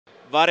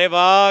वारे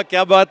वाह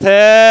क्या बात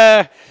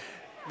है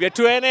we are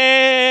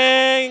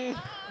twinning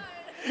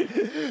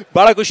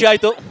ಬಹಳ ಖುಷಿ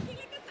ಆಯ್ತು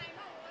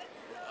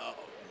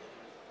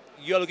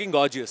you are looking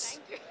gorgeous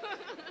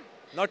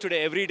not today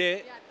every day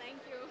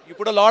you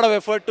put a lot of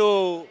effort to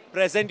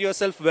present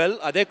yourself well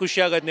ಅದೇ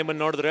ಖುಷಿ ಆಗುತ್ತೆ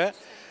ನಿಮ್ಮನ್ನ ನೋಡಿದ್ರೆ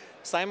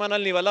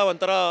ಸೈಮಾನಲ್ಲಿ ನೀವೆಲ್ಲ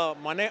ಒಂಥರ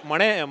ಮನೆ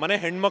ಮನೆ ಮನೆ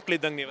ಹೆಣ್ಮಕ್ಳು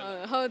ಇದ್ದಂಗೆ ನೀವು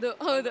ಹೌದು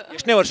ಹೌದು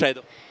ಎಷ್ಟನೇ ವರ್ಷ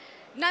ಇದು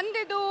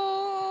ನಂದಿದು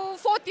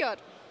 4th year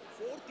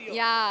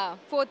yeah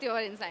 4th year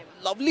in SIIMA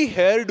lovely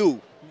hairdo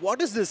what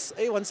is this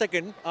hey one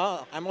second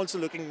I'm also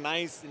looking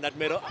nice in that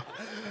mirror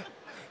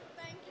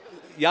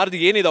ಯಾರ್ದು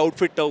ಏನಿದೆ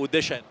ಔಟ್ಫಿಟ್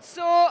ಉದ್ದೇಶ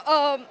so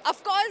of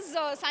course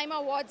SIIMA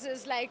awards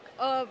is like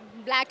a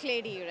black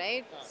lady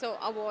right so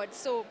awards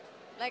so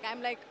like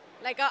I'm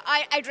like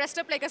I dressed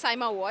up like a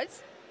SIIMA awards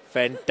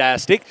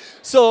fantastic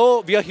so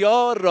we are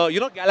here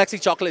you know Galaxy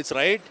chocolates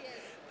right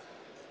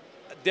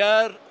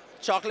their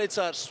chocolates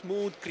are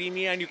smooth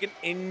creamy and you can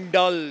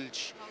indulge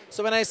so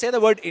when I say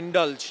the word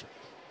indulge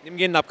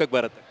nimge ಏನು ನಾಪಕಕ್ಕೆ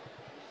ಬರುತ್ತೆ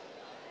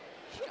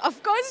of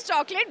course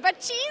chocolate but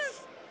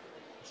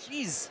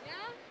cheese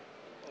yeah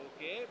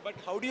okay but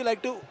how do you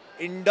like to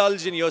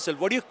indulge in yourself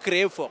what do you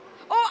crave for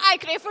oh I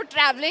crave for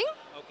traveling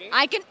okay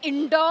I can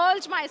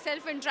indulge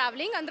myself in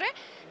traveling andre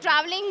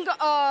traveling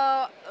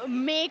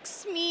makes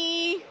me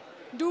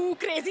do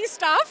crazy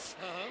stuff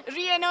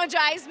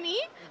re-energize me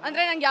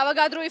andre nange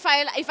yavagadru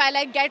if I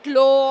like get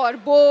low or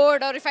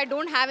bored or if I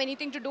don't have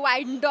anything to do I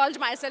indulge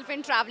myself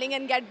in traveling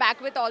and get back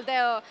with all the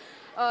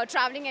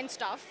traveling and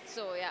stuff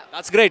so yeah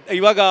that's great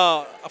ivaga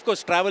of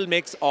course travel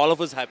makes all of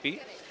us happy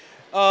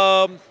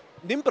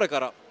nim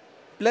prakara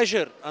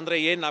pleasure andre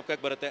ಏನು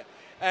ನಾಪಕಕ್ಕೆ ಬರುತ್ತೆ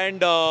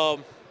and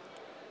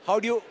how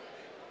do you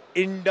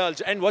indulge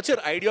and what's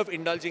your idea of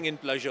indulging in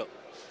pleasure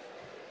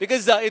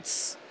because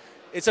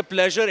it's a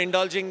pleasure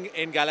indulging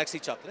in Galaxy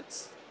chocolates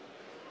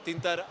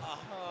tintar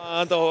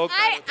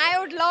I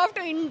would love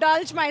to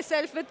indulge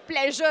myself with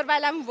pleasure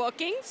while I'm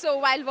working so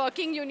while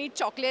working you need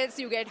chocolates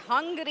you get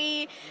hungry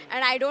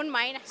and I don't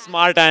mind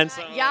smart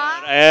answer yeah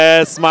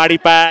yes smarty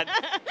pad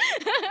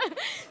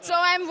so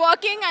I'm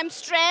working I'm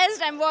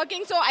stressed I'm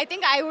working so I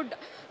think I would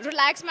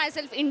relax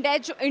myself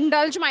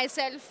indulge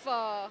myself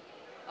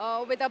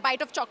with a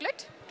bite of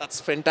chocolate that's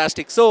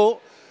fantastic so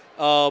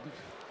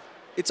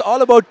it's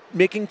all about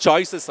making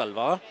choices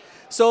alva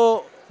so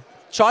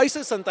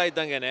choices anta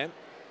iddangene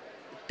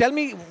tell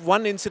me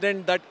one incident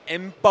that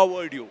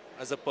empowered you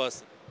as a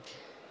person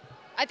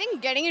I think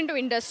getting into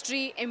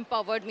industry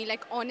empowered me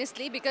like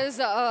honestly because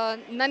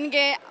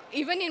nange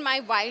even in my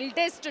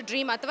wildest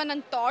dream athwa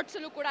nan thoughts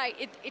allu kuda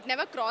it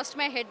never crossed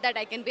my head that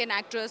I can be an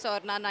actress or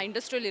nana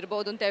industry alli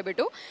irbodu anta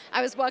hebittu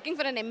I was working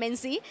for an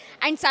MNC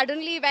and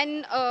suddenly when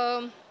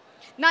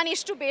ನಾನು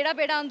ಎಷ್ಟು ಬೇಡ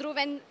ಬೇಡ ಅಂದರೂ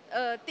when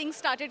things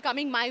started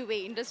coming my way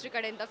industry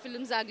ಕಡೆಯಿಂದ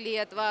films ಆಗಲಿ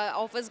ಅಥವಾ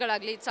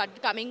ಆಫರ್ಸ್ಗಳಾಗಲಿ it start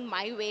coming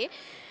my way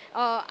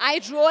I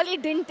really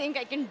didn't think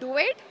I can do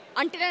it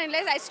until and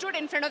unless I stood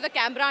in front of the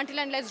camera, until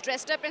and unless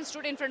dressed up and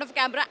stood in front of the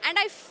camera and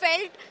I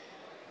felt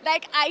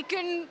like I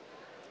can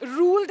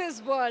rule this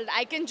world.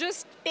 I can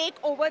just take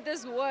over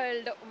this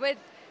world with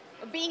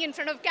being in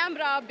front of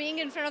camera, being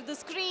in front of the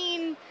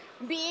screen,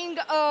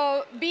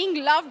 being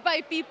loved by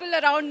people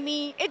around me.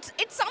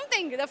 It's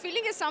something. The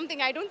feeling is something.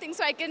 I don't think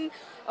so I can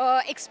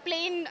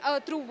explain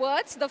through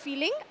words the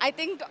feeling. I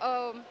think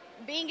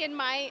being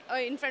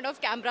in front of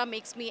camera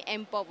makes me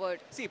empowered.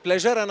 See,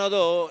 pleasure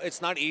another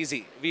it's not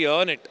easy. We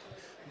earn it.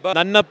 But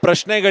ನನ್ನ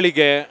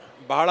ಪ್ರಶ್ನೆಗಳಿಗೆ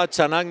ಬಹಳ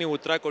ಚೆನ್ನಾಗಿ ನೀವು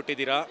ಉತ್ತರ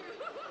ಕೊಟ್ಟಿದ್ದೀರಾ.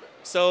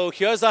 So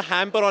here's a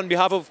hamper on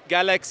behalf of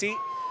Galaxy.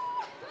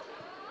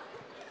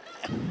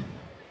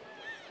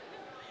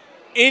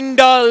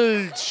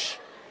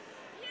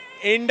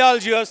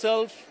 Indulge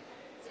yourself.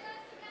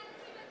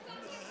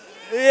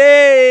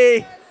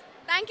 Yay!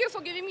 Thank you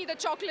for giving me the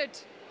chocolate.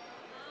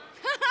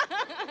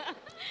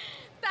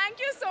 Thank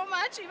you so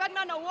much. Iವಾಗ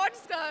ನಾನು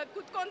awards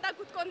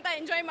ಕುತ್ಕೊಂತ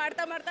enjoy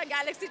ಮಾಡ್ತಾ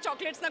Galaxy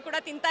chocolates ನ ಕೂಡ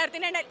ತಿಂತಾ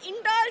ಇರ್ತೀನಿ and I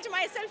indulge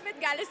myself with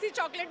Galaxy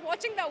chocolate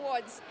watching the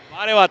awards.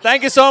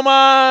 Thank you so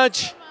much.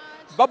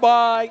 Bye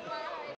bye.